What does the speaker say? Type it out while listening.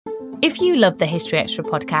If you love the History Extra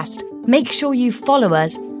podcast, make sure you follow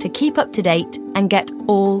us to keep up to date and get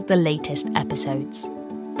all the latest episodes.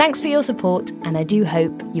 Thanks for your support, and I do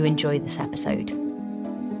hope you enjoy this episode.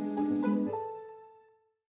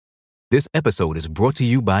 This episode is brought to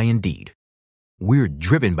you by Indeed. We're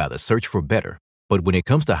driven by the search for better, but when it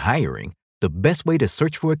comes to hiring, the best way to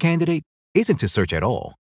search for a candidate isn't to search at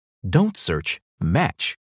all. Don't search,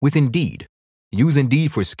 match with Indeed. Use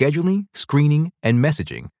Indeed for scheduling, screening, and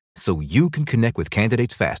messaging so you can connect with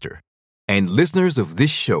candidates faster. And listeners of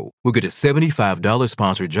this show will get a $75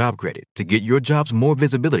 sponsored job credit to get your jobs more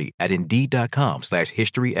visibility at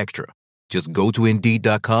Indeed.com/historyextra. Just go to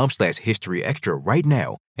Indeed.com/historyextra right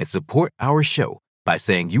now and support our show by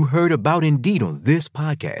saying you heard about Indeed on this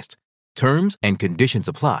podcast. Terms and conditions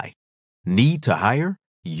apply. Need to hire?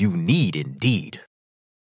 You need Indeed.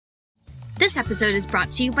 This episode is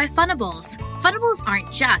brought to you by Funables. Funables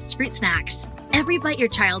aren't just fruit snacks. Every bite your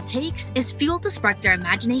child takes is fuel to spark their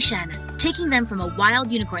imagination, taking them from a wild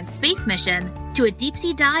unicorn space mission to a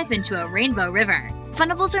deep-sea dive into a rainbow river.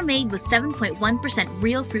 Funables are made with 7.1%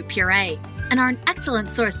 real fruit puree and are an excellent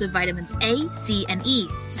source of vitamins A, C, and E.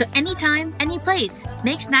 So anytime, any place,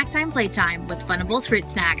 make snack time playtime with Funables fruit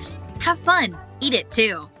snacks. Have fun. Eat it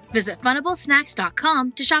too. Visit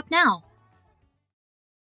funablesnacks.com to shop now.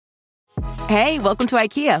 Hey, welcome to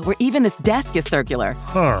IKEA, where even this desk is circular.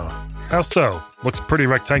 Huh. How so? Looks pretty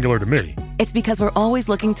rectangular to me. It's because we're always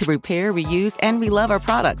looking to repair, reuse, and relove our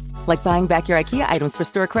products, like buying back your IKEA items for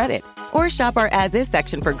store credit. Or shop our as-is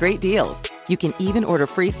section for great deals. You can even order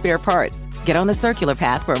free spare parts. Get on the circular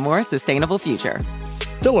path for a more sustainable future.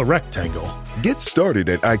 Still a rectangle. Get started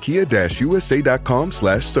at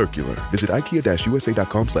IKEA-USA.com/circular. Visit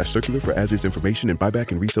IKEA-USA.com/circular for as-is information and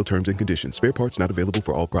buyback and resale terms and conditions. Spare parts not available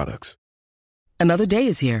for all products. Another day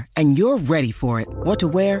is here, and you're ready for it. What to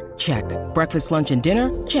wear? Check. Breakfast, lunch, and dinner?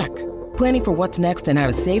 Check. Planning for what's next and how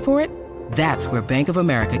to save for it? That's where Bank of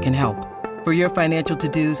America can help. For your financial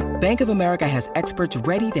to-dos, Bank of America has experts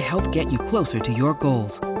ready to help get you closer to your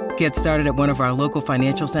goals. Get started at one of our local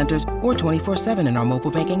financial centers or 24/7 in our mobile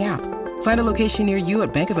banking app. Find a location near you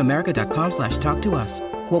at bankofamerica.com/talktous.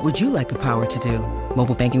 What would you like the power to do?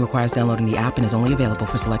 Mobile banking requires downloading the app and is only available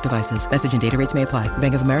for select devices. Message and data rates may apply.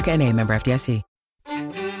 Bank of America NA, member FDIC.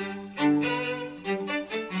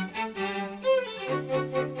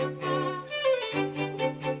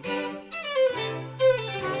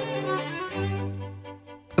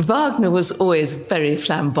 Wagner was always very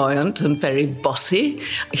flamboyant and very bossy.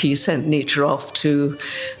 He sent Nietzsche off to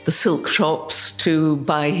the silk shops to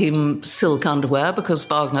buy him silk underwear because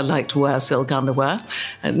Wagner liked to wear silk underwear.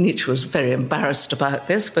 And Nietzsche was very embarrassed about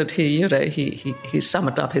this, but he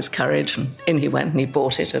summoned up his courage and in he went and he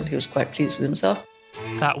bought it and he was quite pleased with himself.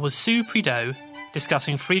 That was Sue Prideaux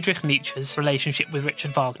discussing Friedrich Nietzsche's relationship with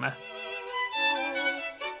Richard Wagner.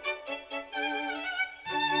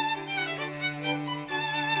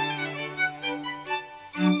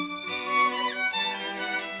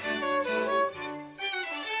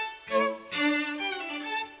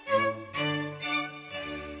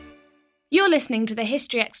 You're listening to the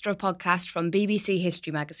History Extra podcast from BBC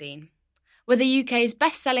History Magazine. We're the UK's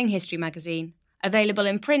best-selling history magazine, available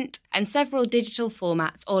in print and several digital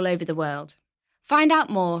formats all over the world. Find out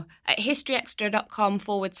more at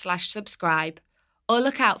historyextra.com/subscribe or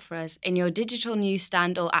look out for us in your digital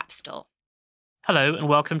newsstand or app store. Hello and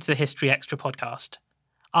welcome to the History Extra podcast.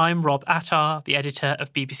 I'm Rob Attar, the editor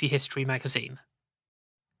of BBC History Magazine.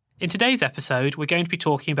 In today's episode, we're going to be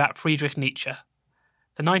talking about Friedrich Nietzsche,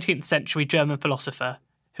 the 19th century German philosopher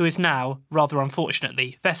who is now, rather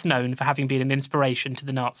unfortunately, best known for having been an inspiration to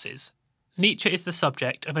the Nazis. Nietzsche is the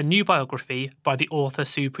subject of a new biography by the author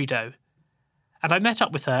Sue Prideaux, and I met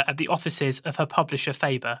up with her at the offices of her publisher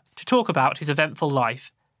Faber to talk about his eventful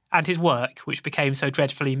life and his work which became so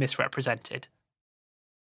dreadfully misrepresented.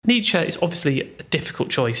 Nietzsche is obviously a difficult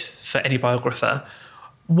choice for any biographer.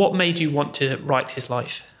 What made you want to write his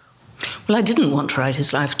life? Well, I didn't want to write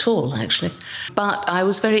his life at all, actually. But I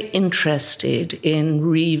was very interested in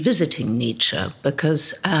revisiting Nietzsche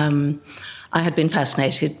because I had been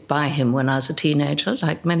fascinated by him when I was a teenager,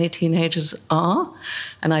 like many teenagers are.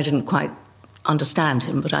 And I didn't quite understand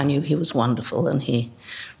him, but I knew he was wonderful. And he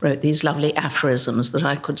wrote these lovely aphorisms that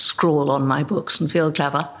I could scrawl on my books and feel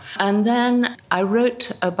clever. And then I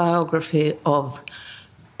wrote a biography of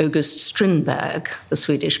August Strindberg, the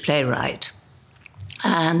Swedish playwright.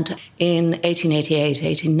 And in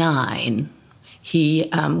 1888-89, he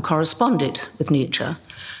corresponded with Nietzsche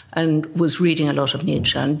and was reading a lot of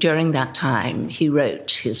Nietzsche. And during that time, he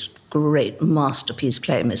wrote his great masterpiece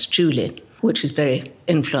play, Miss Julie. which is very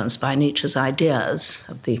influenced by Nietzsche's ideas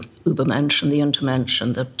of the Übermensch and the Untermensch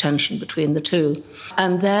and the tension between the two.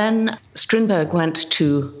 And then Strindberg went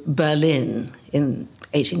to Berlin in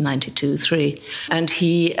 1892-3, and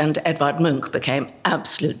he and Edvard Munch became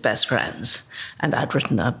absolute best friends. And I'd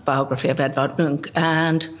written a biography of Edvard Munch,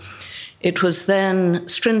 and it was then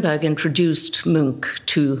Strindberg introduced Munch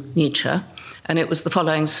to Nietzsche, and it was the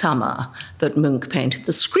following summer that Munch painted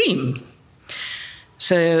The Scream.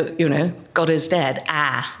 So, God is dead.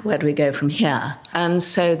 Where do we go from here? And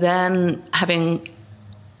so then, having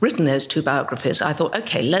written those two biographies, I thought,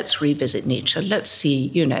 okay, let's revisit Nietzsche. Let's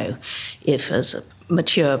see, if as a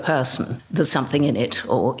mature person there's something in it,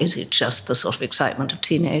 or is it just the sort of excitement of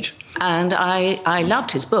teenage? And I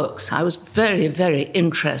loved his books. I was very, very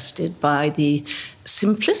interested by the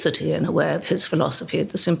simplicity, in a way, of his philosophy,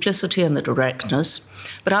 the simplicity and the directness.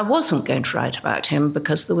 But I wasn't going to write about him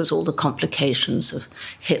because there was all the complications of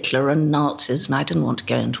Hitler and Nazis, and I didn't want to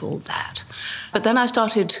go into all that. But then I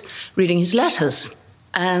started reading his letters.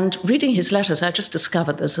 And reading his letters, I just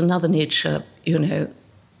discovered there's another Nietzsche,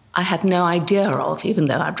 I had no idea of, even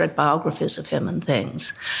though I'd read biographies of him and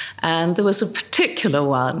things. And there was a particular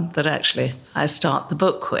one that actually I start the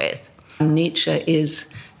book with. Nietzsche is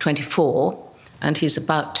 24, and he's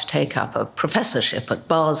about to take up a professorship at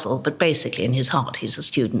Basel, but basically in his heart he's a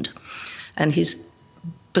student. And he's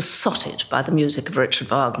besotted by the music of Richard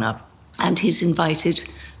Wagner, and he's invited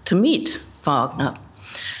to meet Wagner,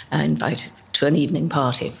 invited to an evening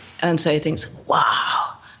party. And so he thinks,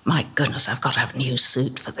 wow, my goodness, I've got to have a new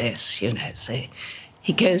suit for this, So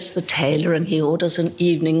he goes to the tailor and he orders an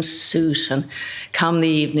evening suit, and come the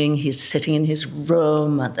evening, he's sitting in his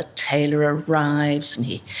room and the tailor arrives and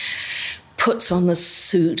he puts on the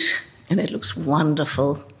suit and it looks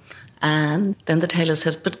wonderful. And then the tailor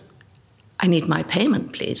says, but I need my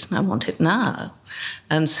payment, please, and I want it now.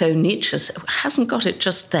 And so Nietzsche hasn't got it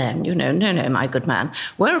just then, no, my good man.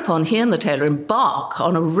 Whereupon he and the tailor embark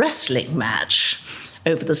on a wrestling match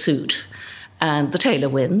over the suit. And the tailor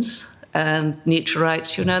wins. And Nietzsche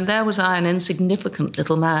writes, and there was I, an insignificant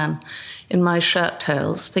little man in my shirt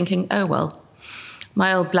tails, thinking, oh, well,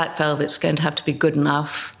 my old black velvet's going to have to be good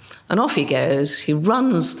enough. And off he goes. He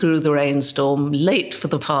runs through the rainstorm, late for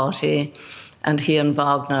the party, and he and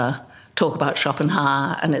Wagner talk about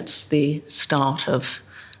Schopenhauer, and it's the start of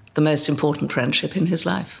the most important friendship in his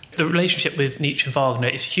life. The relationship with Nietzsche and Wagner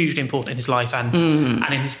is hugely important in his life and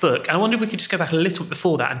in his book. And I wonder if we could just go back a little bit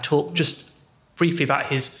before that and talk just briefly about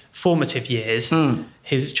his formative years,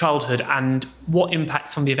 his childhood, and what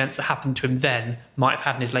impact some of the events that happened to him then might have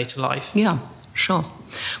had in his later life. Yeah, sure.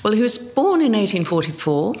 Well, he was born in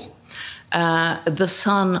 1844, the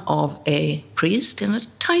son of a priest in a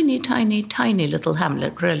tiny, tiny, tiny little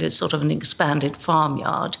hamlet, really sort of an expanded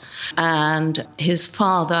farmyard. And his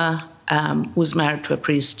father was married to a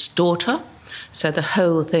priest's daughter, so the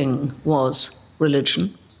whole thing was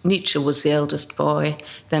religion. Nietzsche was the eldest boy,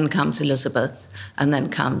 then comes Elizabeth, and then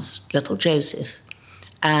comes little Joseph.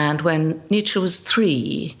 And when Nietzsche was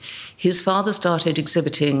 3, his father started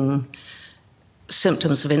exhibiting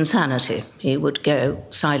symptoms of insanity. He would go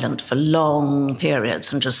silent for long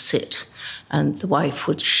periods and just sit, and the wife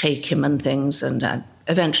would shake him and things, and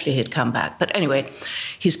eventually he'd come back. But anyway,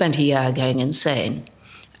 he spent a year going insane,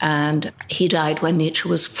 and he died when Nietzsche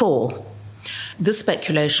was 4. The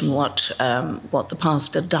speculation what the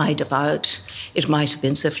pastor died about, it might have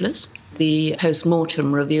been syphilis. The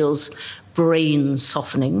post-mortem reveals brain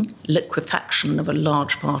softening, liquefaction of a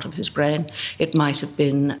large part of his brain. It might have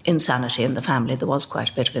been insanity in the family. There was quite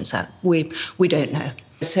a bit of insanity. We don't know.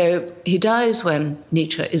 So he dies when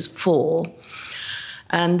Nietzsche is 4.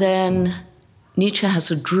 And then Nietzsche has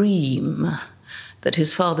a dream that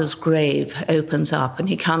his father's grave opens up, and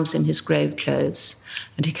he comes in his grave clothes,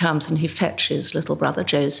 and he comes and he fetches little brother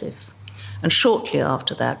Joseph. And shortly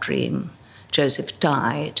after that dream, Joseph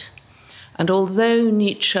died. And although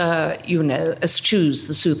Nietzsche, eschews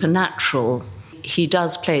the supernatural, he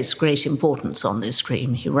does place great importance on this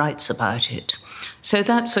dream. He writes about it. So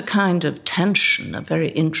that's a kind of tension, a very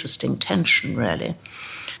interesting tension, really.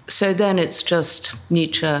 So then it's just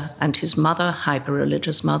Nietzsche and his mother,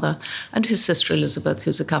 hyper-religious mother, and his sister Elizabeth,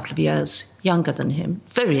 who's a couple of years younger than him,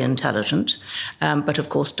 very intelligent, but of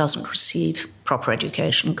course doesn't receive proper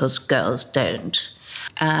education because girls don't.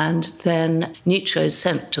 And then Nietzsche is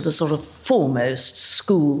sent to the sort of foremost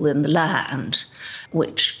school in the land,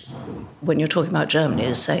 which, when you're talking about Germany,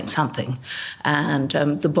 is saying something. And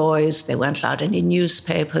the boys, they weren't allowed any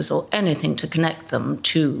newspapers or anything to connect them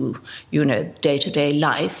to, day-to-day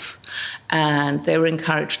life. And they were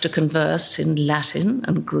encouraged to converse in Latin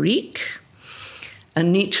and Greek.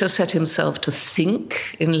 And Nietzsche set himself to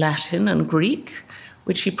think in Latin and Greek,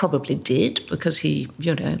 which he probably did, because he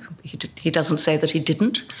doesn't say that he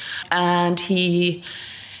didn't. And he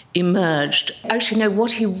emerged. Actually, no,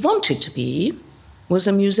 what he wanted to be was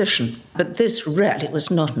a musician. But this really was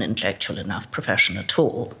not an intellectual enough profession at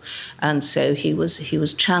all. And so he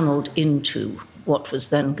was channeled into what was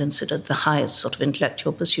then considered the highest sort of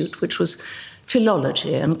intellectual pursuit, which was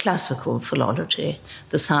philology and classical philology,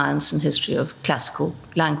 the science and history of classical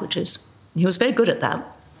languages. He was very good at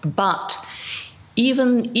that. But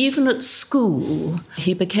even at school,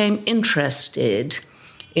 he became interested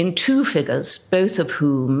in two figures, both of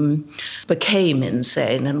whom became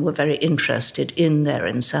insane and were very interested in their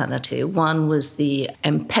insanity. One was the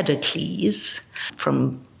Empedocles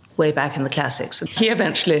from way back in the classics. He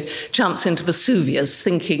eventually jumps into Vesuvius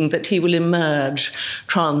thinking that he will emerge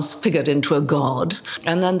transfigured into a god.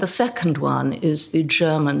 And then the second one is the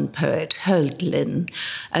German poet Hölderlin.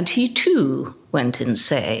 And he too went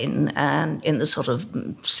insane and in the sort of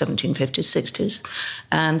 1750s, 60s,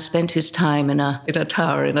 and spent his time in a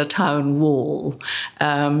tower, in a town wall.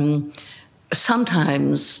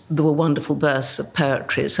 Sometimes there were wonderful bursts of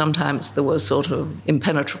poetry, sometimes there were sort of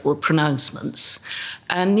impenetrable pronouncements.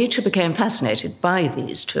 And Nietzsche became fascinated by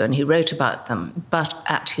these two, and he wrote about them. But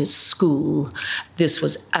at his school, this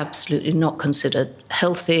was absolutely not considered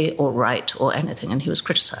healthy or right or anything, and he was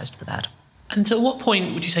criticized for that. And so at what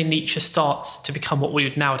point would you say Nietzsche starts to become what we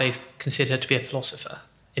would nowadays consider to be a philosopher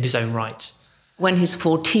in his own right? When he's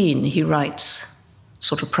 14, he writes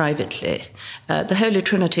sort of privately, the Holy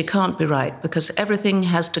Trinity can't be right because everything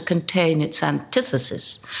has to contain its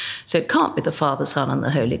antithesis. So it can't be the Father, Son, and the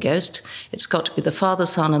Holy Ghost. It's got to be the Father,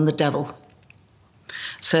 Son, and the devil.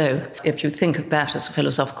 So if you think of that as a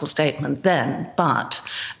philosophical statement, then, but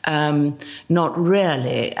not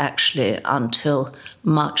really actually until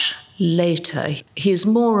much later. He's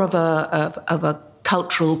more of a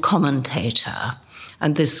cultural commentator,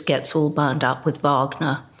 and this gets all bound up with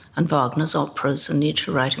Wagner and Wagner's operas and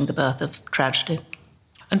Nietzsche writing The Birth of Tragedy.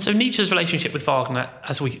 And so Nietzsche's relationship with Wagner,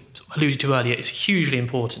 as we alluded to earlier, is hugely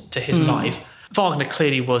important to his life. Wagner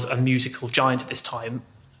clearly was a musical giant at this time.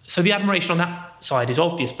 So the admiration on that side is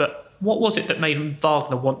obvious, but what was it that made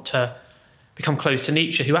Wagner want to become close to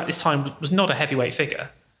Nietzsche, who at this time was not a heavyweight figure?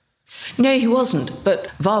 No, he wasn't,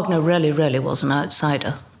 but Wagner really, really was an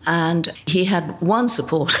outsider. And he had one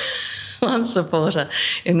supporter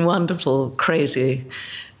in wonderful, crazy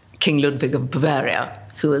King Ludwig of Bavaria,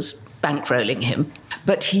 who was bankrolling him.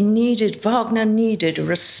 But Wagner needed a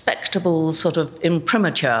respectable sort of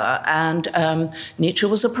imprimatur, and Nietzsche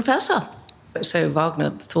was a professor. So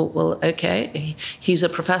Wagner thought, well, okay, he's a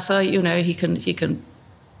professor, he can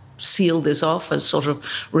seal this off as sort of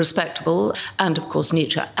respectable. And of course,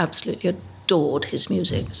 Nietzsche absolutely adored his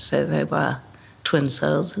music, so they were twin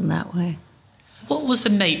souls in that way. What was the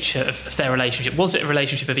nature of their relationship? Was it a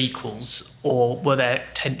relationship of equals, or were there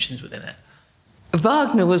tensions within it?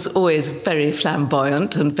 Wagner was always very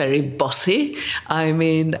flamboyant and very bossy. I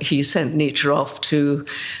mean, he sent Nietzsche off to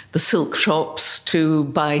the silk shops to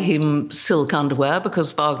buy him silk underwear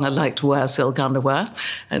because Wagner liked to wear silk underwear.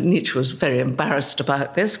 And Nietzsche was very embarrassed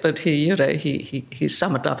about this, but he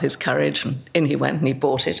summoned up his courage and in he went and he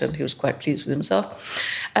bought it and he was quite pleased with himself.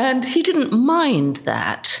 And he didn't mind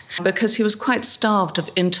that because he was quite starved of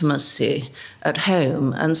intimacy at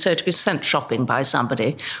home. And so to be sent shopping by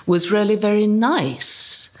somebody was really very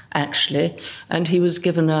nice, actually. And he was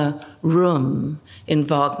given a room in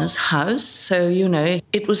Wagner's house. So,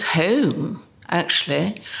 it was home,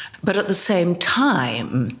 actually. But at the same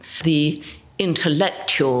time, the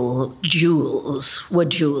intellectual duels were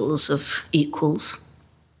duels of equals.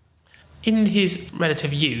 In his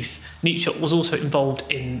relative youth, Nietzsche was also involved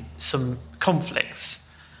in some conflicts.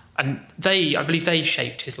 And I believe they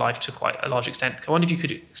shaped his life to quite a large extent. I wonder if you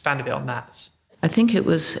could expand a bit on that. I think it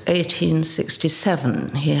was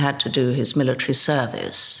 1867 he had to do his military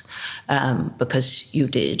service, because you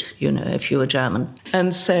did, if you were German.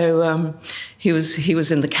 And so he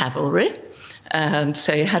was in the cavalry, and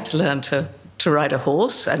so he had to learn to ride a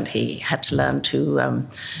horse, and he had to learn to,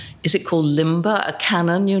 is it called limber, a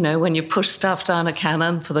cannon, when you push stuff down a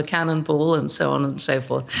cannon for the cannonball and so on and so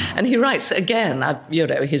forth. And he writes, again,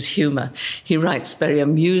 his humour, he writes very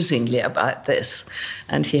amusingly about this.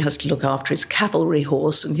 And he has to look after his cavalry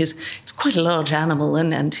horse, and it's quite a large animal,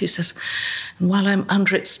 and he says, and while I'm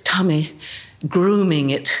under its tummy,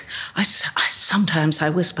 grooming it, I sometimes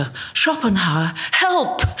whisper, Schopenhauer,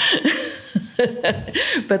 help!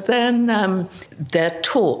 But then they're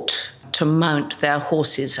taught to mount their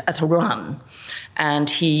horses at a run, and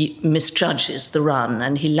he misjudges the run,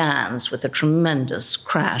 and he lands with a tremendous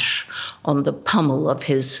crash on the pommel of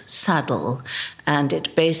his saddle, and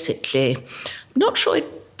it basically, not sure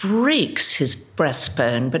it breaks his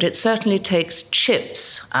breastbone, but it certainly takes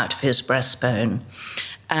chips out of his breastbone.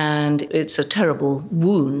 And it's a terrible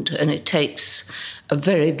wound, and it takes a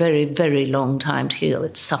very, very, very long time to heal.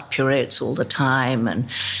 It suppurates all the time, and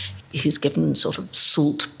he's given sort of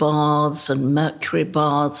salt baths and mercury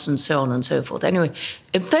baths and so on and so forth. Anyway,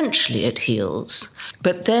 eventually it heals.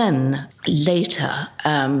 But then later,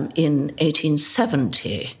 in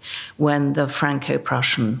 1870, when the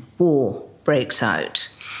Franco-Prussian War breaks out,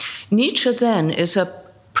 Nietzsche then is a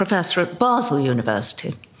professor at Basel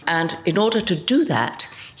University. And in order to do that,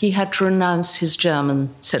 he had to renounce his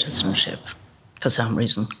German citizenship for some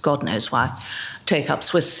reason, God knows why, take up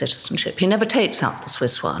Swiss citizenship. He never takes up the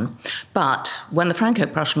Swiss one, but when the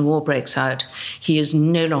Franco-Prussian War breaks out, he is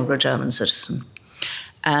no longer a German citizen,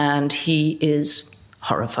 and he is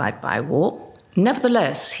horrified by war.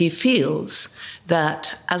 Nevertheless, he feels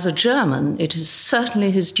that as a German, it is certainly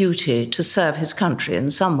his duty to serve his country in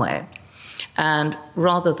some way. And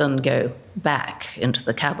rather than go back into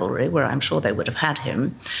the cavalry, where I'm sure they would have had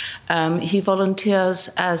him, he volunteers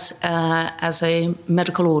as a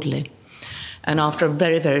medical orderly. And after a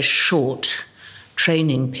very, very short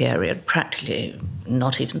training period, practically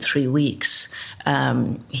not even 3 weeks,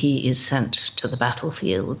 he is sent to the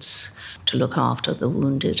battlefields to look after the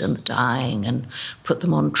wounded and the dying and put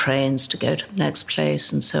them on trains to go to the next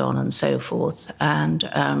place and so on and so forth. And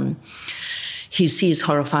he sees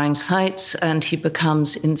horrifying sights and he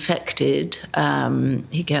becomes infected.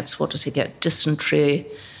 He gets, what does he get? Dysentery,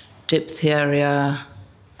 diphtheria.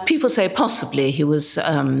 People say possibly he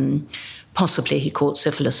caught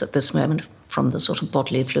syphilis at this moment from the sort of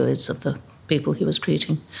bodily fluids of the people he was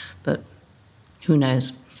treating, but who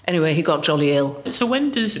knows? Anyway, he got jolly ill. So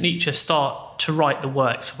when does Nietzsche start to write the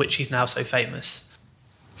works for which he's now so famous?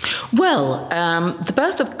 Well, The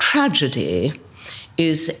Birth of Tragedy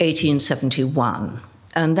is 1871,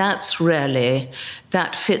 and that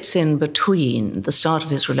fits in between the start of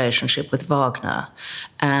his relationship with Wagner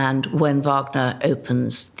and when Wagner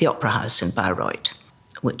opens the Opera House in Bayreuth,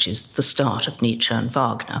 which is the start of Nietzsche and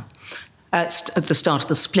Wagner. At the start of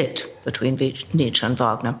the split between Nietzsche and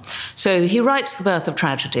Wagner. So he writes The Birth of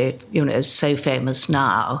Tragedy, so famous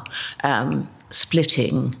now,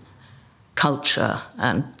 splitting culture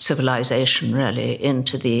and civilization, really,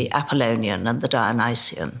 into the Apollonian and the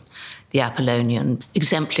Dionysian. The Apollonian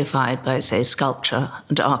exemplified by, say, sculpture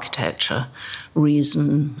and architecture,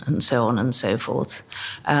 reason, and so on and so forth.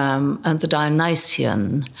 And the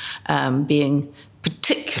Dionysian being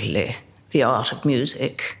particularly the art of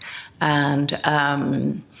music and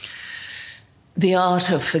the art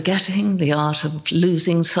of forgetting, the art of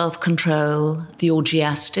losing self-control, the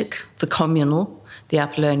orgiastic, the communal. The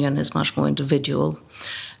Apollonian is much more individual.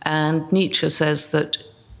 And Nietzsche says that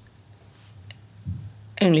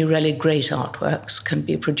only really great artworks can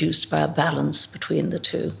be produced by a balance between the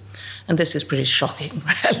two. And this is pretty shocking,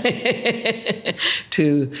 really,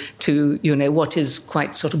 to what is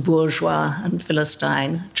quite sort of bourgeois and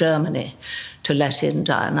Philistine Germany, to let in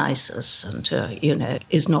Dionysus and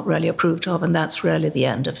is not really approved of. And that's really the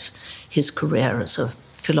end of his career as a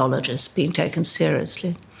philologist, being taken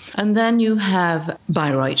seriously. And then you have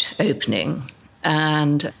Bayreuth opening,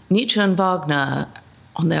 and Nietzsche and Wagner,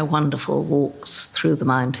 on their wonderful walks through the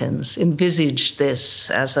mountains, envisaged this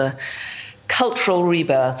as a cultural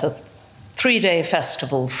rebirth, a 3-day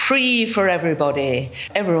festival, free for everybody.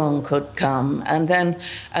 Everyone could come. And then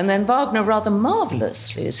Wagner rather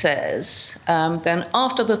marvelously says, then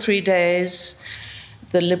after the 3 days,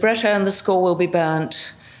 the libretto and the score will be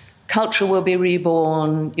burnt, culture will be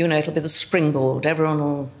reborn, it'll be the springboard, everyone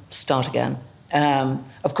will start again.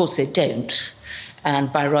 Of course they don't.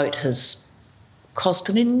 And Bayreuth has cost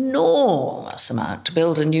an enormous amount to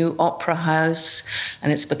build a new opera house,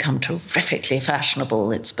 and it's become terrifically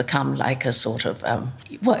fashionable. It's become like a sort of,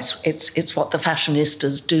 it's what the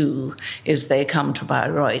fashionistas do, is they come to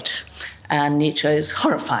Bayreuth. And Nietzsche is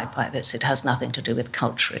horrified by this. It has nothing to do with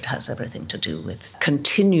culture. It has everything to do with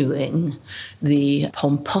continuing the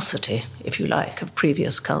pomposity, if you like, of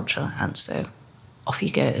previous culture. And so off he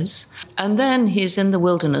goes. And then he's in the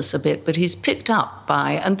wilderness a bit, but he's picked up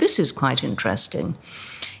by, and this is quite interesting,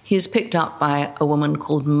 he's picked up by a woman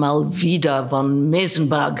called Malvida von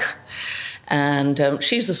Mesenberg. And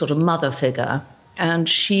she's the sort of mother figure. And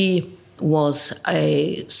she was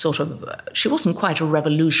she wasn't quite a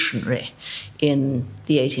revolutionary in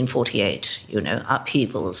the 1848,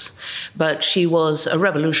 upheavals, but she was a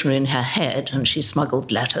revolutionary in her head, and she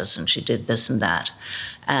smuggled letters and she did this and that.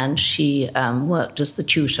 And she worked as the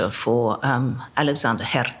tutor for Alexander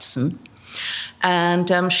Herzen.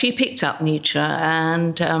 And she picked up Nietzsche,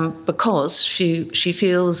 and because she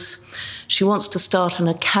feels she wants to start an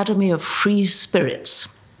academy of free spirits,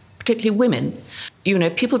 particularly women.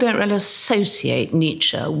 People don't really associate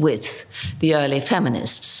Nietzsche with the early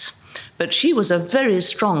feminists, but she was a very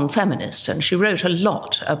strong feminist, and she wrote a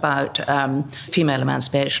lot about female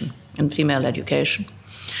emancipation and female education.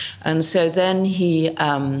 And so then he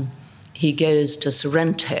goes to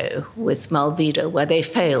Sorrento with Malvida, where they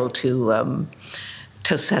fail to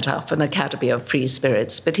set up an academy of free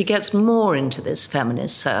spirits. But he gets more into this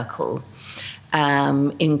feminist circle,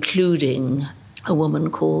 including a woman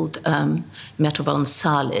called Meta von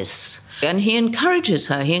Salis. And he encourages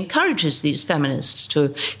her. He encourages these feminists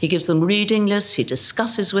he gives them reading lists, he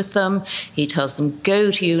discusses with them, he tells them,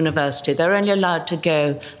 go to university. They're only allowed to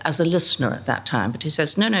go as a listener at that time. But he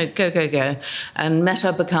says, no, go. And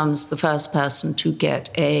Meta becomes the first person to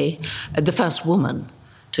get the first woman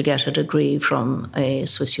to get a degree from a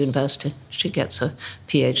Swiss university. She gets a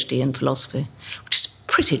PhD in philosophy, which is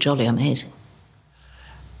pretty jolly amazing.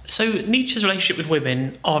 So Nietzsche's relationship with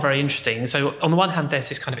women are very interesting. So on the one hand, there's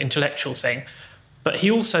this kind of intellectual thing, but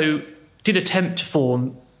he also did attempt to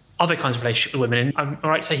form other kinds of relationship with women. And I'm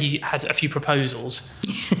right to say he had a few proposals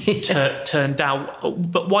turned down.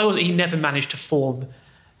 But why was it he never managed to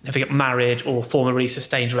never get married or form a really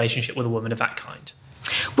sustained relationship with a woman of that kind?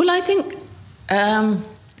 Well, I think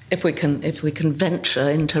if we can venture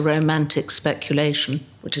into romantic speculation,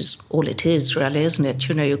 which is all it is, really, isn't it?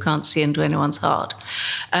 You can't see into anyone's heart.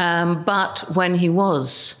 But when he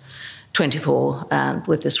was 24 and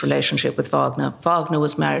with this relationship with Wagner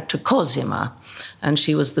was married to Cosima, and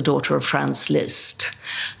she was the daughter of Franz Liszt.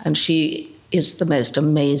 And she is the most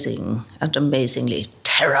amazing and amazingly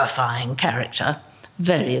terrifying character.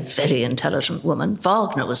 Very, very intelligent woman.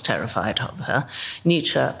 Wagner was terrified of her.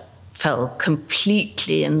 Nietzsche fell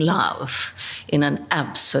completely in love in an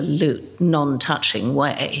absolute non-touching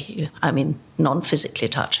way. I mean, non-physically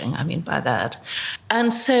touching, I mean by that.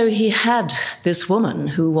 And so he had this woman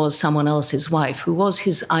who was someone else's wife, who was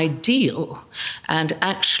his ideal. And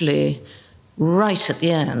actually, right at the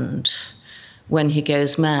end, when he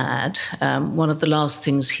goes mad, one of the last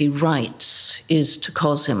things he writes is to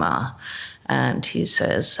Cosima. And he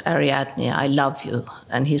says, Ariadne, I love you.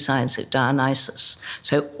 And he signs it Dionysus.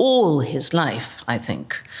 So all his life, I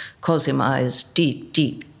think, Cosima is deep,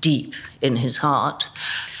 deep, deep in his heart.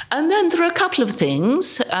 And then there are a couple of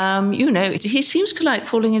things. He seems to like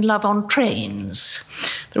falling in love on trains.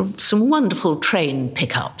 There are some wonderful train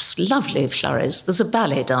pickups, lovely flurries. There's a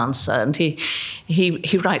ballet dancer, and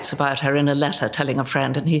he writes about her in a letter telling a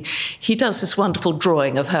friend, and he does this wonderful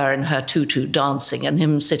drawing of her in her tutu dancing and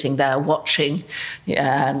him sitting there watching.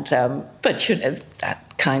 And but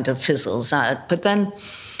that kind of fizzles out. But then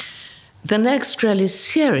the next really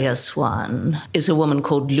serious one is a woman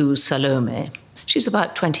called Lou Salome. She's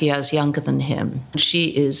about 20 years younger than him. She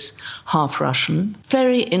is half Russian,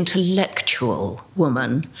 very intellectual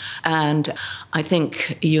woman. And I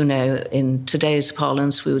think, in today's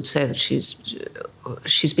parlance, we would say that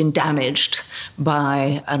she's been damaged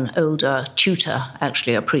by an older tutor,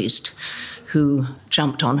 actually a priest, who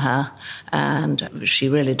jumped on her, and she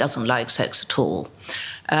really doesn't like sex at all.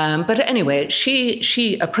 But anyway,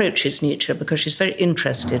 she approaches Nietzsche because she's very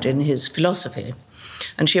interested in his philosophy.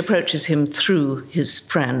 And she approaches him through his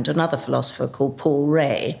friend, another philosopher called Paul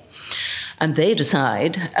Ray. And they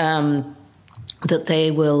decide that they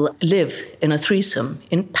will live in a threesome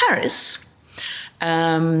in Paris,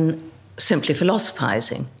 simply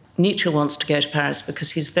philosophizing. Nietzsche wants to go to Paris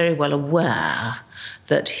because he's very well aware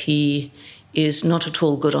that he is not at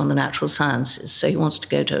all good on the natural sciences. So he wants to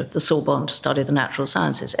go to the Sorbonne to study the natural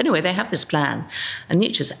sciences. Anyway, they have this plan. And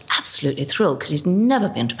Nietzsche's absolutely thrilled because he's never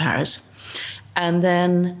been to Paris. And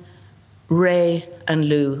then Ray and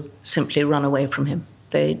Lou simply run away from him.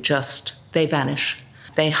 They vanish.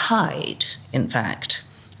 They hide, in fact.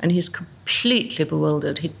 And he's completely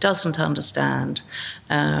bewildered. He doesn't understand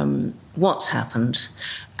what's happened.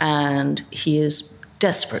 And he is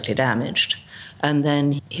desperately damaged. And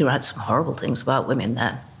then he writes some horrible things about women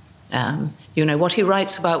then. What he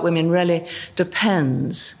writes about women really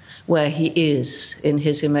depends where he is in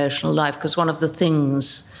his emotional life. Because one of the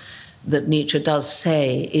things that Nietzsche does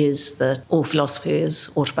say is that all philosophy is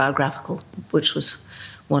autobiographical, which was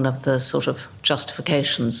one of the sort of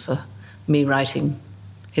justifications for me writing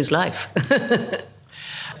his life.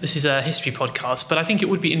 this is a history podcast, but I think it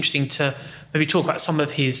would be interesting to maybe talk about some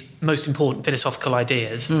of his most important philosophical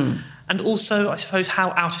ideas, and also, I suppose,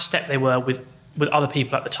 how out of step they were with other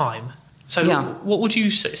people at the time. So what would you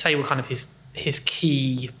say were kind of his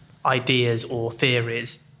key ideas or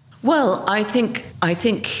theories? Well, I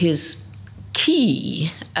think his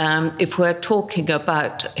key, if we're talking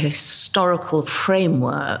about a historical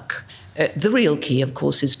framework, the real key, of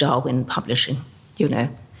course, is Darwin publishing.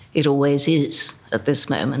 It always is at this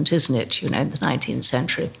moment, isn't it? In the 19th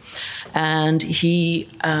century. And he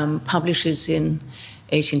publishes in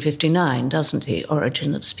 1859, doesn't he?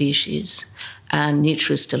 Origin of Species. And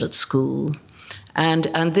Nietzsche is still at school. And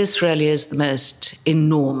this really is the most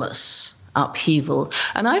enormous upheaval.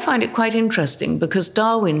 And I find it quite interesting because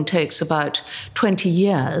Darwin takes about 20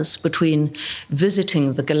 years between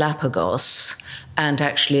visiting the Galapagos and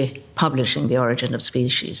actually publishing The Origin of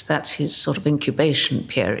Species. That's his sort of incubation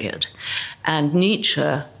period. And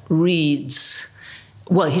Nietzsche reads...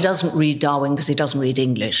 Well, he doesn't read Darwin because he doesn't read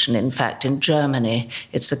English. And in fact, in Germany,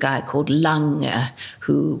 it's a guy called Lange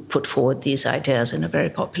who put forward these ideas in a very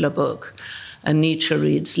popular book. And Nietzsche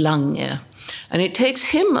reads Lange. And it takes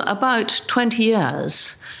him about 20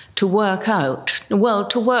 years to work up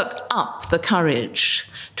the courage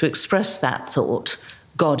to express that thought,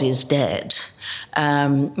 God is dead.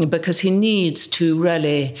 Because he needs to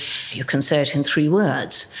really, you can say it in 3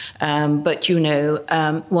 words, but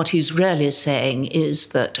what he's really saying is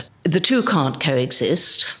that the two can't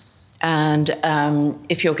coexist. And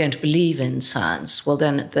if you're going to believe in science, well,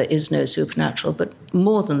 then there is no supernatural. But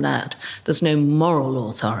more than that, there's no moral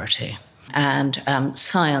authority. And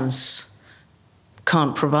science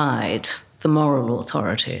can't provide the moral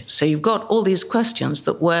authority. So you've got all these questions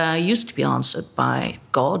that used to be answered by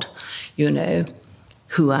God,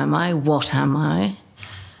 who am I? What am I?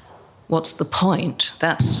 What's the point?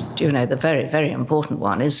 That's, the very, very important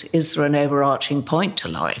one. Is there an overarching point to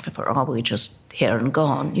life, or are we just here and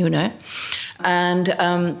gone,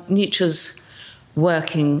 And Nietzsche's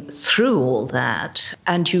working through all that,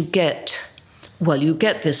 and you get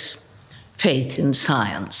this faith in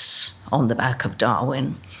science on the back of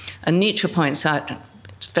Darwin. And Nietzsche points out,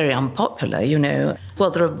 it's very unpopular,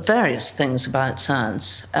 well, there are various things about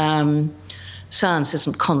science. Science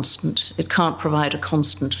isn't constant. It can't provide a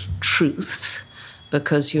constant truth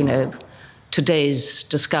because, today's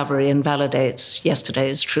discovery invalidates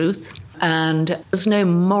yesterday's truth. And there's no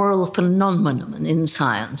moral phenomenon in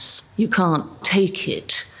science. You can't take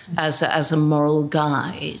it as a moral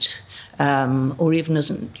guide. Or even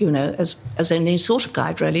as any sort of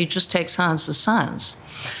guide, really. You just take science as science.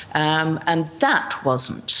 And that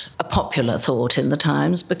wasn't a popular thought in the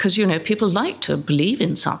times because, people like to believe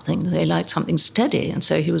in something. They like something steady. And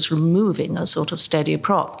so he was removing a sort of steady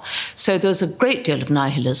prop. So there's a great deal of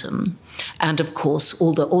nihilism. And, of course,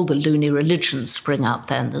 all the loony religions spring up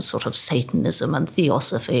then. There's sort of Satanism and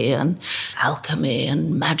theosophy and alchemy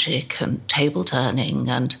and magic and table turning.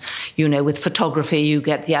 And, with photography, you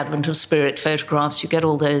get the advent of spirit photographs. You get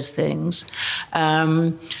all those things.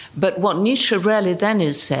 But what Nietzsche really then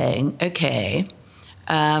is saying, okay,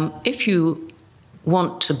 if you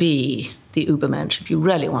want to be the Übermensch, if you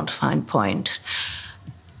really want to find point,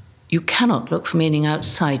 you cannot look for meaning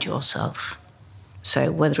outside yourself.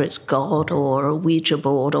 So whether it's God or a Ouija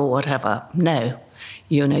board or whatever, no,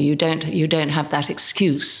 you don't have that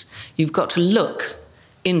excuse. You've got to look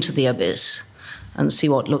into the abyss and see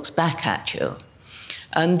what looks back at you.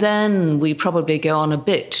 And then we probably go on a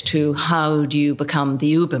bit to how do you become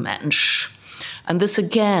the Übermensch? And this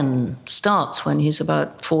again starts when he's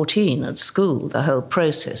about 14 at school, the whole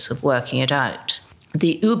process of working it out.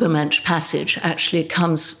 The Übermensch passage actually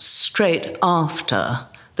comes straight after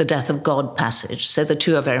the death of God passage, so the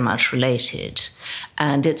two are very much related.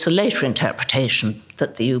 And it's a later interpretation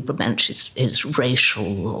that the Übermensch is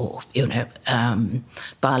racial or,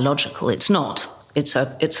 biological. It's not. It's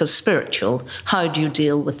a spiritual. How do you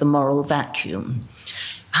deal with the moral vacuum?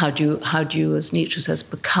 How do you, as Nietzsche says,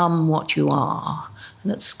 become what you are?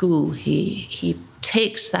 And at school, he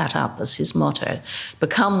takes that up as his motto.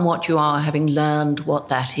 Become what you are, having learned what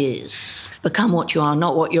that is. Become what you are,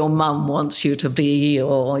 not what your mum wants you to be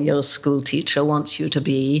or your school teacher wants you to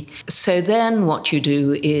be. So then what you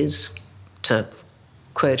do is, to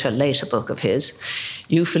quote a later book of his,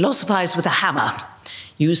 you philosophize with a hammer.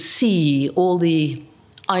 You see all the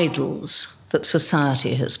idols that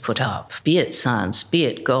society has put up, be it science, be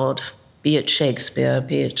it God, be it Shakespeare,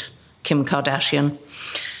 be it Kim Kardashian,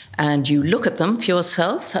 and you look at them for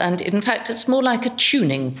yourself, and in fact, it's more like a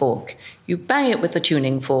tuning fork. You bang it with the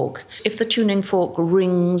tuning fork. If the tuning fork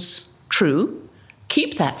rings true,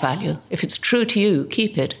 keep that value. If it's true to you,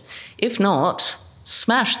 keep it. If not,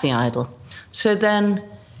 Smash the idol. So then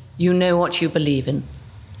you know what you believe in.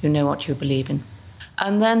 You know what you believe in.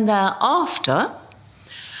 And then thereafter,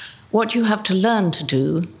 what you have to learn to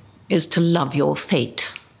do is to love your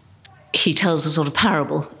fate. He tells a sort of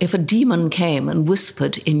parable. If a demon came and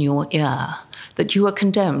whispered in your ear that you are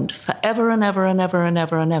condemned forever and ever and ever and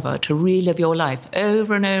ever and ever to relive your life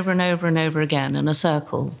over and over and over and over again in a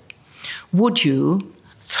circle, would you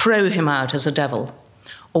throw him out as a devil?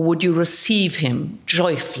 Or would you receive him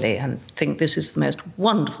joyfully and think this is the most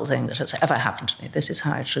wonderful thing that has ever happened to me? This is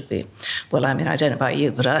how it should be. Well, I mean, I don't know about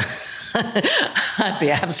you, but I'd be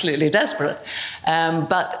absolutely desperate.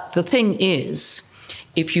 But the thing is,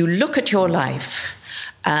 if you look at your life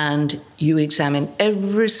and you examine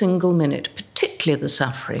every single minute, particularly the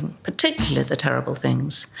suffering, particularly the terrible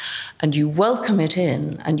things, and you welcome it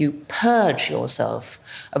in and you purge yourself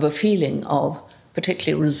of a feeling of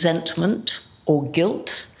particularly resentment or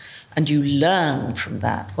guilt, and you learn from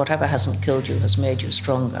that. Whatever hasn't killed you has made you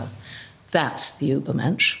stronger. That's the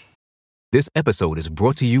Übermensch. This episode is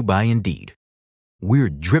brought to you by Indeed. We're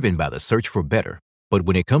driven by the search for better, but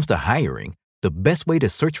when it comes to hiring, the best way to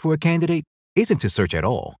search for a candidate isn't to search at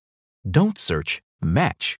all. Don't search,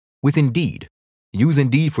 match with Indeed. Use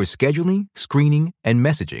Indeed for scheduling, screening, and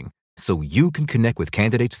messaging so you can connect with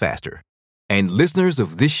candidates faster. And listeners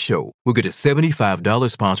of this show will get a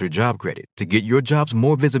 $75 sponsored job credit to get your jobs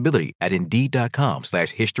more visibility at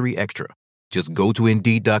Indeed.com/History Extra. Just go to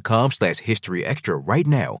Indeed.com/History Extra right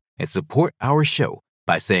now and support our show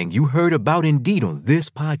by saying you heard about Indeed on this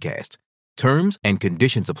podcast. Terms and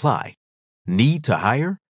conditions apply. Need to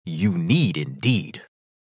hire? You need Indeed.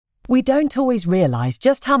 We don't always realize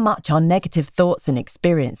just how much our negative thoughts and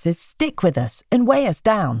experiences stick with us and weigh us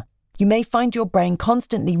down. You may find your brain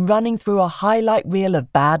constantly running through a highlight reel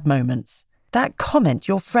of bad moments. That comment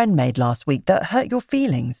your friend made last week that hurt your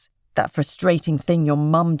feelings. That frustrating thing your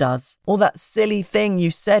mum does. Or that silly thing you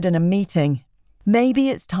said in a meeting. Maybe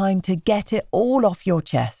it's time to get it all off your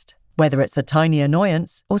chest. Whether it's a tiny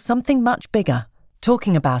annoyance or something much bigger,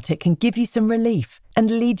 talking about it can give you some relief and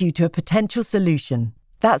lead you to a potential solution.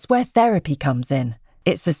 That's where therapy comes in.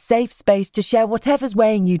 It's a safe space to share whatever's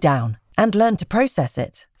weighing you down and learn to process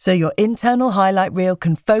it, so your internal highlight reel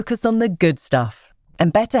can focus on the good stuff.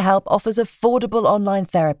 And BetterHelp offers affordable online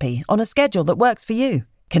therapy on a schedule that works for you.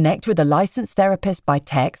 Connect with a licensed therapist by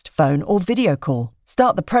text, phone, or video call.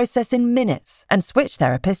 Start the process in minutes and switch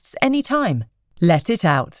therapists anytime. Let it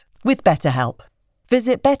out with BetterHelp.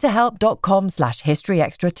 Visit betterhelp.com/History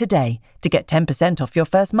Extra today to get 10% off your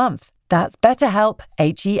first month. That's BetterHelp,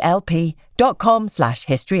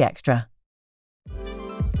 HELP.com/History Extra.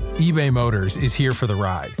 eBay Motors is here for the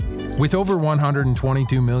ride. With over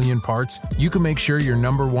 122 million parts, you can make sure your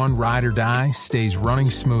number one ride or die stays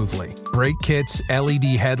running smoothly. Brake kits,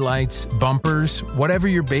 LED headlights, bumpers, whatever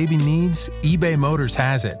your baby needs, eBay Motors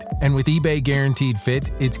has it. And with eBay Guaranteed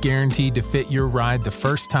Fit, it's guaranteed to fit your ride the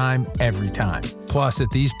first time, every time. Plus,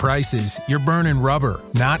 at these prices, you're burning rubber,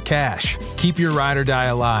 not cash. Keep your ride or die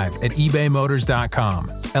alive at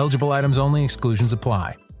ebaymotors.com. Eligible items only. Exclusions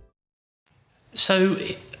apply. So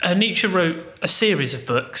Nietzsche wrote a series of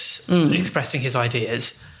books expressing his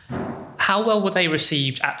ideas. How well were they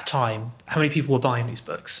received at the time? How many people were buying these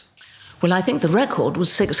books? Well, I think the record was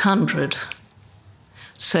 600.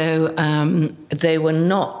 So they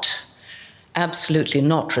were absolutely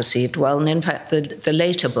not received well. And in fact, the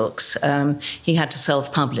later books, he had to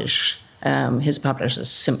self-publish. His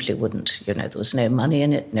publishers simply wouldn't. There was no money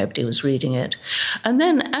in it. Nobody was reading it. And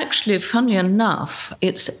then actually, funnily enough,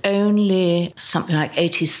 it's only something like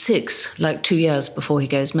 86, like 2 years before he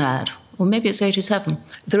goes mad. Or maybe it's 87.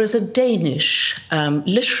 There is a Danish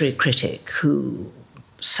literary critic who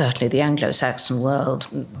certainly the Anglo-Saxon world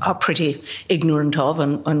are pretty ignorant of,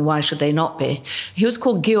 and why should they not be? He was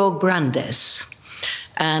called Georg Brandes.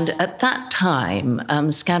 And at that time,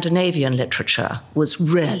 Scandinavian literature was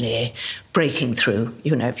really breaking through.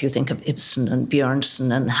 If you think of Ibsen and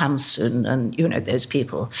Bjørnson and Hamsun and, those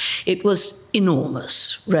people, it was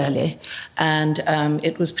enormous, really. And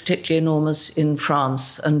it was particularly enormous in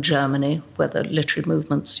France and Germany, where the literary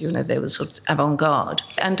movements, they were sort of avant-garde.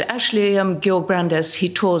 And actually, Georg Brandes, he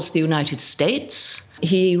tours the United States.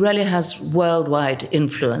 He really has worldwide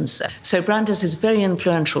influence. So Brandes is very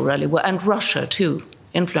influential, really, and Russia, too.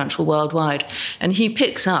 Influential worldwide. And he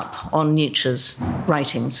picks up on Nietzsche's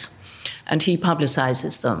writings and he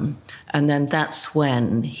publicizes them. And then that's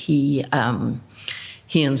when he and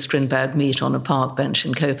Strindberg meet on a park bench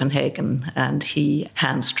in Copenhagen, and he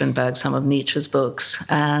hands Strindberg some of Nietzsche's books.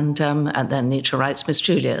 And then Nietzsche writes Miss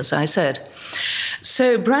Julia, as I said.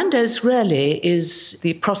 So Brandes really is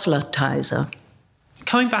the proselytizer.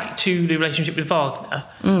 Coming back to the relationship with Wagner,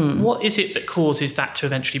 what is it that causes that to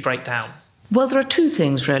eventually break down? Well, there are two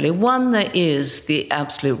things, really. One, there is the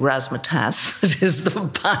absolute razzmatazz that is the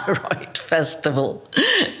Bayreuth Festival,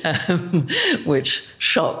 which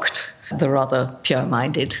shocked the rather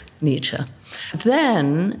pure-minded Nietzsche.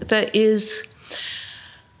 Then there is,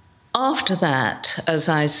 after that, as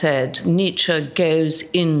I said, Nietzsche goes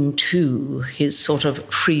into his sort of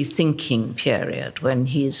free-thinking period when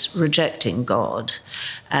he's rejecting God,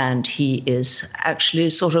 and he is actually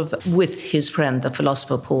sort of with his friend, the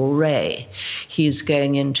philosopher Paul Rey. He's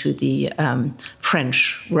going into the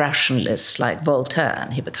French rationalists like Voltaire,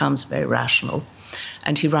 and he becomes very rational.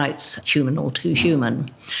 And he writes Human All Too Human.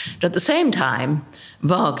 But at the same time,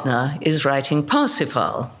 Wagner is writing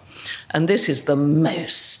Parsifal. And this is the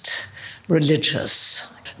most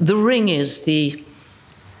religious. The Ring is the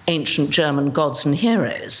ancient German gods and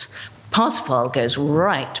heroes. Parsifal goes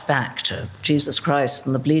right back to Jesus Christ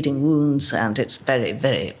and the bleeding wounds, and it's very,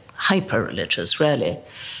 very hyper-religious, really.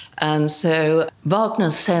 And so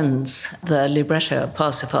Wagner sends the libretto of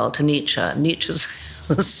Parsifal to Nietzsche. Nietzsche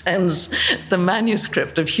sends the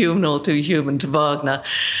manuscript of Human All Too Human to Wagner.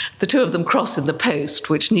 The two of them cross in the post,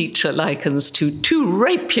 which Nietzsche likens to two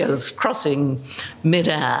rapiers crossing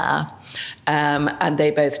midair. And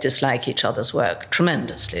they both dislike each other's work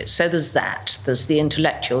tremendously. So there's that. There's the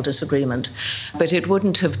intellectual disagreement. But it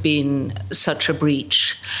wouldn't have been such a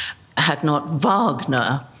breach had not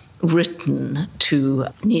Wagner written to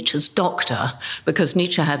Nietzsche's doctor, because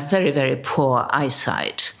Nietzsche had very, very poor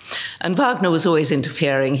eyesight. And Wagner was always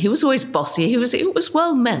interfering. He was always bossy. It was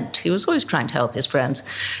well meant. He was always trying to help his friends.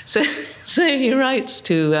 So he writes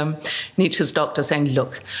to Nietzsche's doctor saying,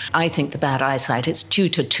 look, I think the bad eyesight, it's due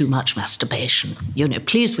to too much masturbation.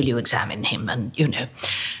 Please will you examine him and,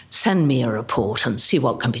 send me a report and see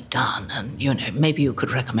what can be done. And, maybe you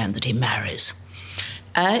could recommend that he marries.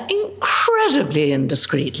 Incredibly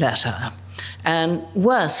indiscreet letter. And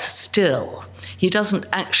worse still, he doesn't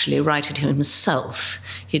actually write it himself.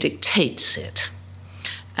 He dictates it.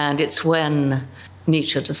 And it's when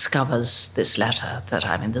Nietzsche discovers this letter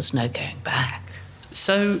that, there's no going back.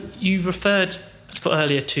 So you referred a little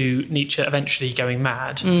earlier to Nietzsche eventually going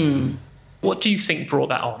mad. What do you think brought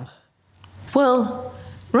that on? Well,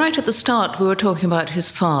 right at the start, we were talking about his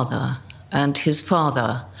father, and his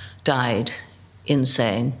father died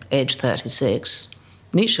insane, age 36.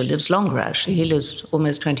 Nietzsche lives longer, actually. He lives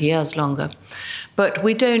almost 20 years longer. But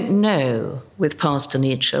we don't know with Pastor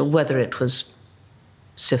Nietzsche whether it was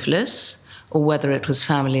syphilis or whether it was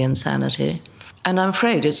family insanity. And I'm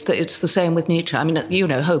afraid it's the same with Nietzsche.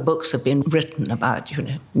 Whole books have been written about,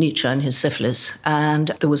 Nietzsche and his syphilis. And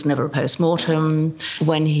there was never a post-mortem.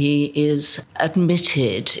 When he is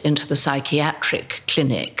admitted into the psychiatric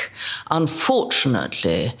clinic,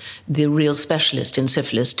 unfortunately, the real specialist in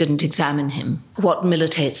syphilis didn't examine him. What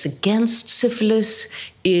militates against syphilis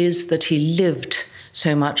is that he lived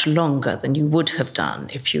so much longer than you would have done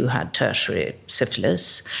if you had tertiary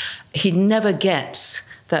syphilis. He never gets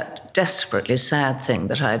that desperately sad thing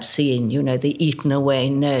that I've seen, the eaten away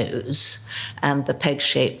nose and the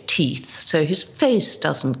peg-shaped teeth. So his face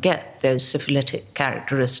doesn't get those syphilitic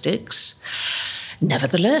characteristics.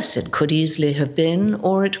 Nevertheless, it could easily have been,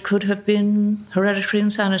 or it could have been hereditary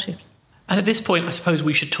insanity. And at this point, I suppose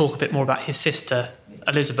we should talk a bit more about his sister,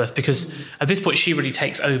 Elizabeth, because at this point she really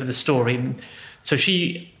takes over the story. So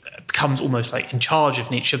she becomes almost like in charge of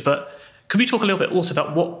Nietzsche, but could we talk a little bit also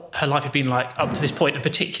about what her life had been like up to this point, and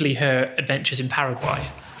particularly her adventures in Paraguay?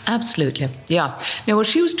 Absolutely, yeah. Well,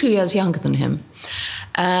 she was 2 years younger than him.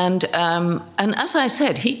 And as I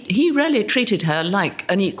said, he really treated her like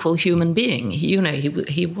an equal human being.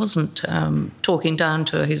 He wasn't talking down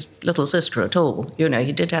to his little sister at all.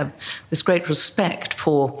 He did have this great respect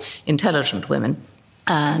for intelligent women.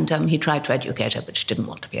 And he tried to educate her, but she didn't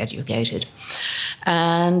want to be educated.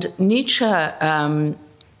 And Nietzsche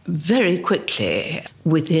very quickly,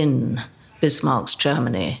 within Bismarck's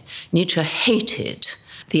Germany, Nietzsche hated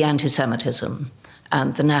the anti-Semitism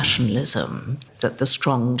and the nationalism that the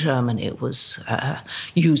strong Germany was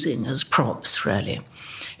using as props, really.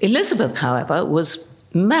 Elizabeth, however, was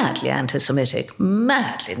madly anti-Semitic,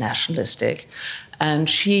 madly nationalistic, and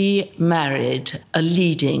she married a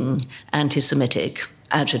leading anti-Semitic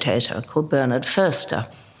agitator called Bernhard Förster.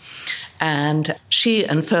 And she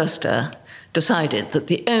and Förster decided that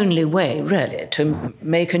the only way, really, to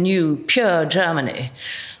make a new, pure Germany,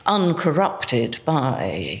 uncorrupted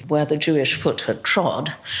by where the Jewish foot had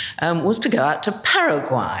trod, was to go out to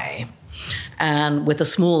Paraguay, and with a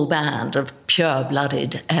small band of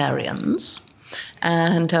pure-blooded Aryans.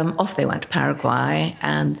 And off they went to Paraguay,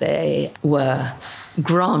 and they were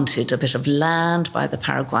granted a bit of land by the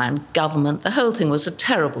Paraguayan government. The whole thing was a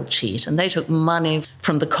terrible cheat, and they took money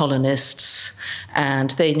from the colonists,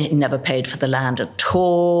 and they never paid for the land at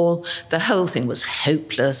all. The whole thing was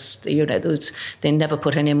hopeless. They never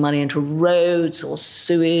put any money into roads or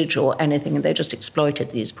sewage or anything, and they just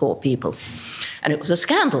exploited these poor people. And it was a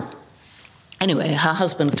scandal. Anyway, her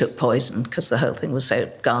husband took poison because the whole thing was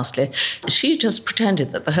so ghastly. She just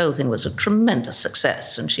pretended that the whole thing was a tremendous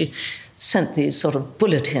success, and she sent these sort of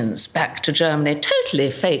bulletins back to Germany,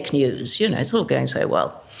 totally fake news. It's all going so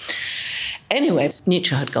well. Anyway,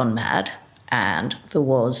 Nietzsche had gone mad, and there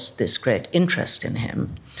was this great interest in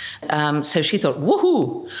him. So she thought,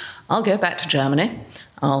 woohoo, I'll go back to Germany.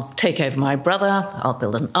 I'll take over my brother, I'll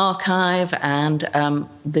build an archive, and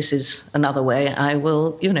this is another way I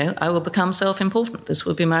will become self-important. This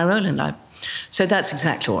will be my role in life. So that's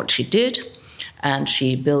exactly what she did, and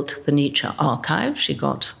she built the Nietzsche archive. She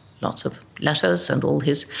got lots of letters and all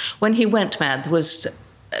his... When he went mad, there was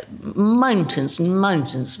mountains and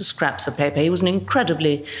mountains of scraps of paper. He was an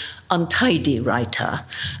incredibly untidy writer,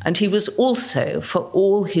 and he was also, for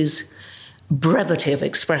all his brevity of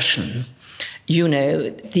expression,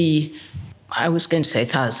 I was going to say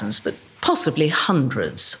thousands, but possibly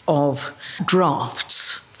hundreds of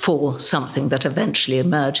drafts for something that eventually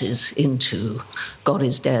emerges into God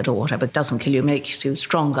is Dead or whatever. It doesn't kill you, makes you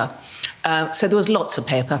stronger. So there was lots of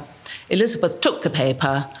paper. Elizabeth took the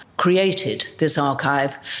paper, created this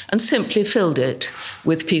archive, and simply filled it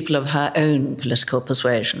with people of her own political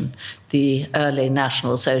persuasion, the early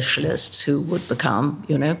National Socialists who would become,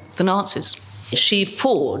 the Nazis. She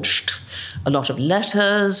forged a lot of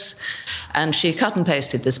letters, and she cut and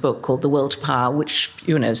pasted this book called The Will to Power, which,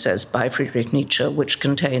 says by Friedrich Nietzsche, which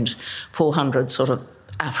contained 400 sort of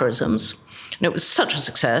aphorisms. And it was such a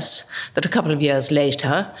success that a couple of years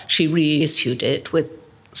later, she reissued it with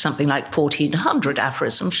something like 1,400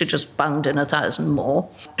 aphorisms. She just bunged in 1,000 more.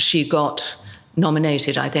 She got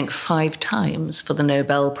nominated, I think, 5 times for the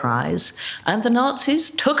Nobel Prize, and the Nazis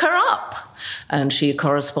took her up. And she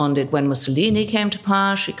corresponded, when Mussolini came to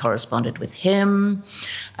power, she corresponded with him.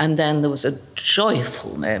 And then there was a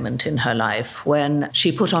joyful moment in her life when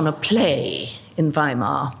she put on a play in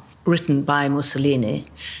Weimar, written by Mussolini,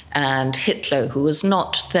 and Hitler, who was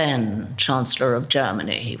not then Chancellor of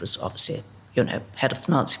Germany, he was obviously head of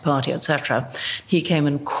the Nazi Party, etc. He came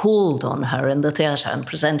and called on her in the theatre and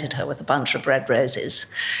presented her with a bunch of red roses.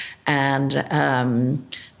 And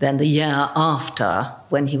then the year after,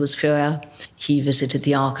 when he was Führer, he visited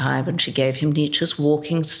the archive and she gave him Nietzsche's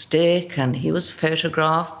walking stick, and he was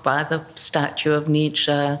photographed by the statue of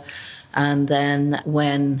Nietzsche. And then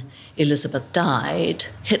when Elizabeth died,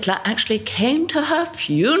 Hitler actually came to her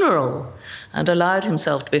funeral and allowed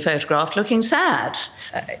himself to be photographed looking sad.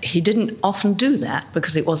 He didn't often do that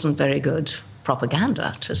because it wasn't very good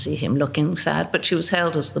propaganda to see him looking sad, but she was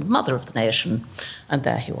hailed as the mother of the nation, and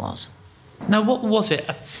there he was. Now, what was it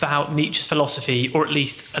about Nietzsche's philosophy, or at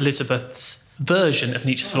least Elizabeth's version of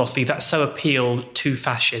Nietzsche's philosophy, that so appealed to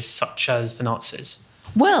fascists such as the Nazis?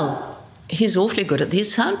 Well, he's awfully good at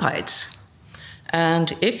these sound bites.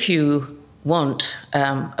 And if you want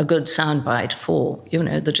a good soundbite for,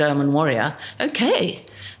 the German warrior, okay,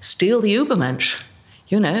 steal the Übermensch.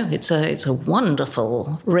 It's a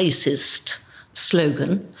wonderful racist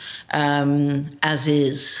slogan, as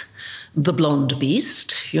is the blonde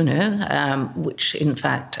beast, which in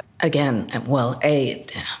fact, again,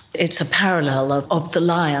 it's a parallel of the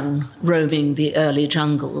lion roaming the early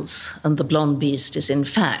jungles, and the blonde beast is in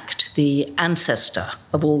fact the ancestor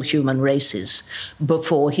of all human races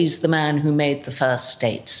before he's the man who made the first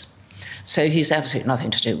states. So he's absolutely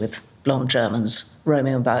nothing to do with blonde Germans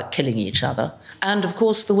roaming about killing each other. And of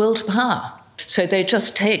course, the will to power. So they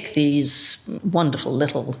just take these wonderful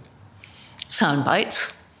little sound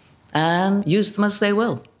bites and use them as they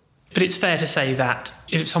will. But it's fair to say that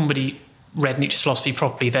if somebody read Nietzsche's philosophy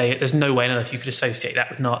properly, there's no way on earth you could associate that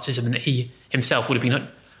with Nazism, and that he himself would have been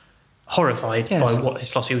horrified by what his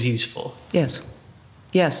philosophy was used for. Yes.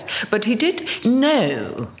 But he did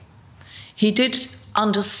know, he did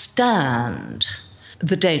understand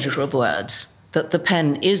the danger of words, that the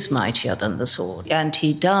pen is mightier than the sword. And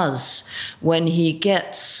he does, when he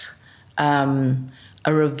gets a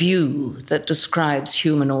review that describes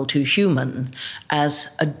Human All Too Human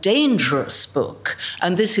as a dangerous book,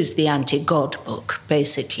 and this is the anti-God book,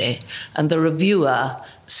 basically, and the reviewer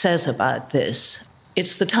says about this,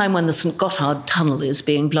 it's the time when the St. Gotthard tunnel is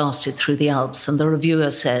being blasted through the Alps, and the reviewer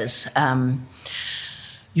says,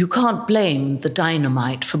 you can't blame the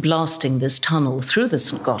dynamite for blasting this tunnel through the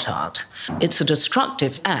St. Gotthard. It's a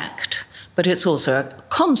destructive act, but it's also a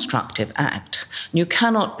constructive act. You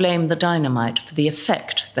cannot blame the dynamite for the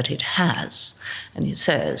effect that it has. And he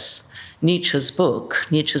says, Nietzsche's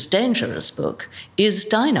dangerous book, is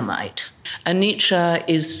dynamite. And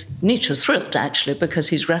Nietzsche's thrilled, actually, because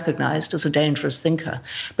he's recognized as a dangerous thinker.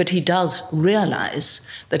 But he does realize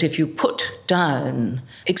that if you put down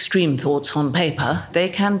extreme thoughts on paper, they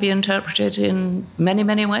can be interpreted in many,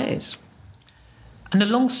 many ways. And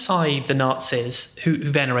alongside the Nazis who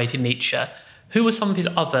venerated Nietzsche, who were some of his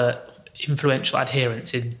other influential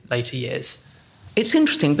adherents in later years? It's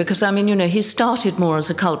interesting because, he started more as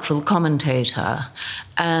a cultural commentator,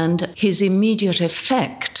 and his immediate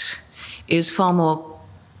effect is far more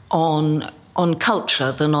on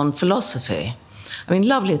culture than on philosophy.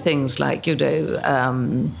 Lovely things like,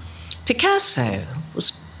 Picasso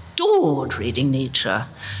was adored reading Nietzsche.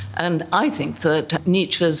 And I think that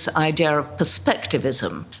Nietzsche's idea of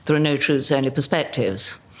perspectivism, there are no truths, only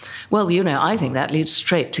perspectives, well, I think that leads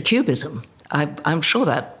straight to Cubism. I'm sure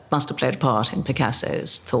that must have played a part in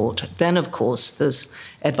Picasso's thought. Then, of course, there's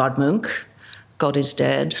Edvard Munch, God is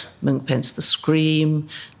Dead, Munch paints The Scream,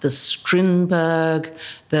 there's Strindberg,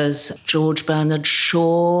 there's George Bernard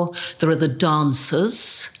Shaw, there are the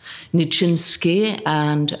dancers, Nijinsky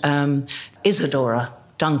and Isadora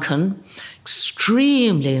Duncan,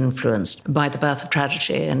 extremely influenced by The Birth of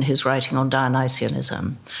Tragedy and his writing on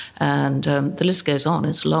Dionysianism. And the list goes on,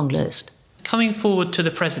 it's a long list. Coming forward to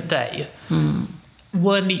the present day,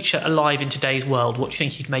 were Nietzsche alive in today's world, what do you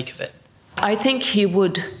think he'd make of it? I think he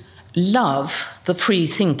would love the free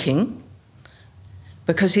thinking,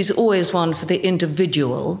 because he's always one for the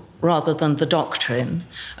individual rather than the doctrine.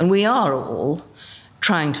 And we are all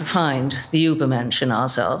trying to find the Übermensch in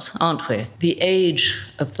ourselves, aren't we? The age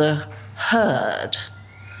of the herd,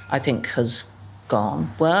 I think, has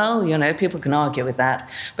gone. Well, people can argue with that,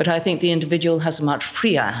 but I think the individual has a much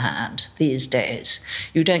freer hand these days.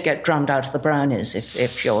 You don't get drummed out of the brownies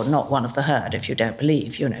if you're not one of the herd, if you don't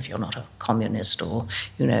believe, if you're not a communist or,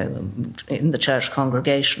 in the church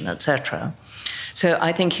congregation, etc. So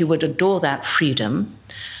I think he would adore that freedom.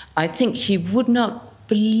 I think he would not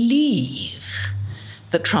believe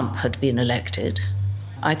that Trump had been elected.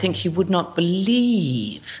 I think he would not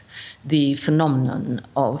believe the phenomenon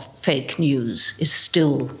of fake news is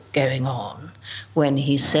still going on when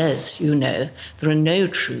he says, there are no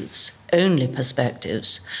truths, only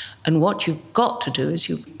perspectives. And what you've got to do is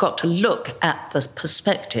you've got to look at the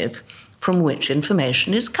perspective from which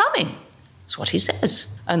information is coming. That's what he says.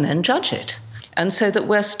 And then judge it. And so that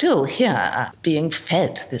we're still here being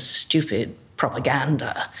fed this stupid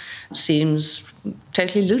propaganda seems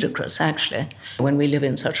totally ludicrous, actually, when we live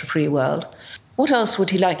in such a free world. What else would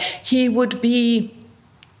he like? He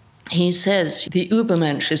says, the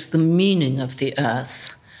Übermensch is the meaning of the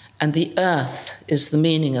earth, and the earth is the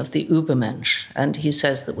meaning of the Übermensch. And he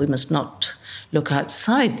says that we must not look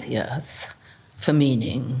outside the earth for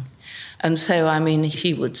meaning. And so,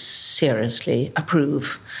 he would seriously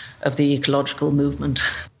approve of the ecological movement.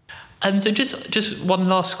 And so just one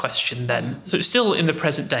last question then. So still in the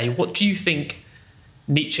present day, what do you think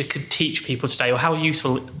Nietzsche could teach people today, or how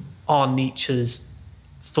useful are Nietzsche's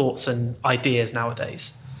thoughts and ideas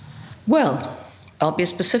nowadays? Well, I'll be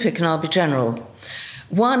specific and I'll be general.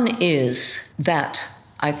 One is that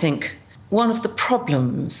I think one of the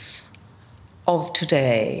problems of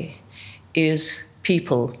today is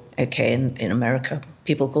people, in America,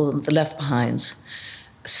 people call them the left behinds,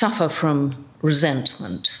 suffer from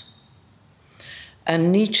resentment.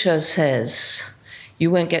 And Nietzsche says,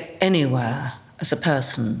 you won't get anywhere as a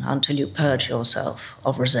person until you purge yourself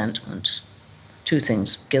of resentment. Two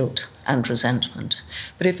things, guilt and resentment.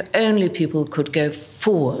 But if only people could go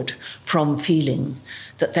forward from feeling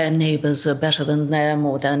that their neighbours are better than them,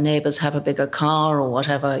 or their neighbours have a bigger car, or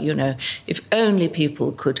whatever, if only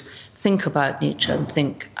people could think about Nietzsche and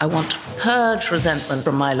think, I want to purge resentment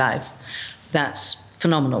from my life, that's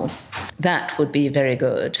phenomenal. That would be very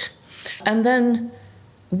good. And then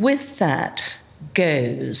with that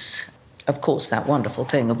goes, of course, that wonderful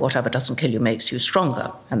thing of whatever doesn't kill you makes you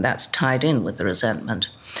stronger, and that's tied in with the resentment.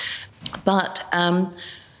 But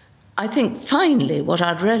I think finally what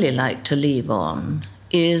I'd really like to leave on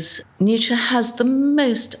is Nietzsche has the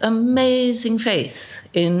most amazing faith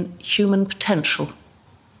in human potential,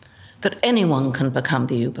 that anyone can become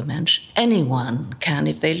the Übermensch. Anyone can,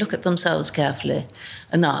 if they look at themselves carefully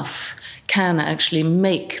enough, can actually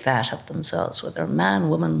make that of themselves, whether a man,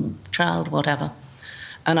 woman, child, whatever.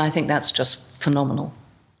 And I think that's just phenomenal.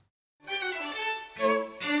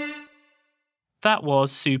 That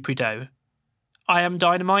was Sue Prideaux. I Am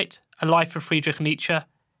Dynamite, A Life of Friedrich Nietzsche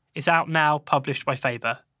is out now, published by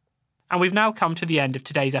Faber. And we've now come to the end of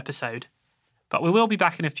today's episode. But we will be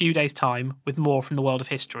back in a few days' time with more from the world of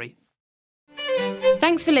history.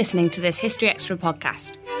 Thanks for listening to this History Extra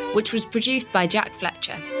podcast, which was produced by Jack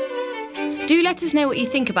Fletcher. Do let us know what you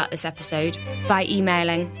think about this episode by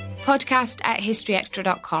emailing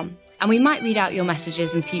podcast@historyextra.com, and we might read out your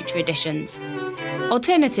messages in future editions.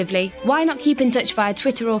 Alternatively, why not keep in touch via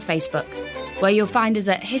Twitter or Facebook, where you'll find us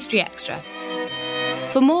at History Extra.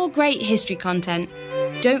 For more great history content,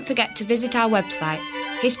 don't forget to visit our website,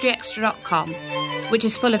 historyextra.com, which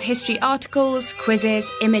is full of history articles, quizzes,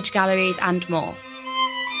 image galleries and more.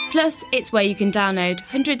 Plus, it's where you can download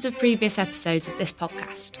hundreds of previous episodes of this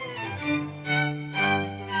podcast.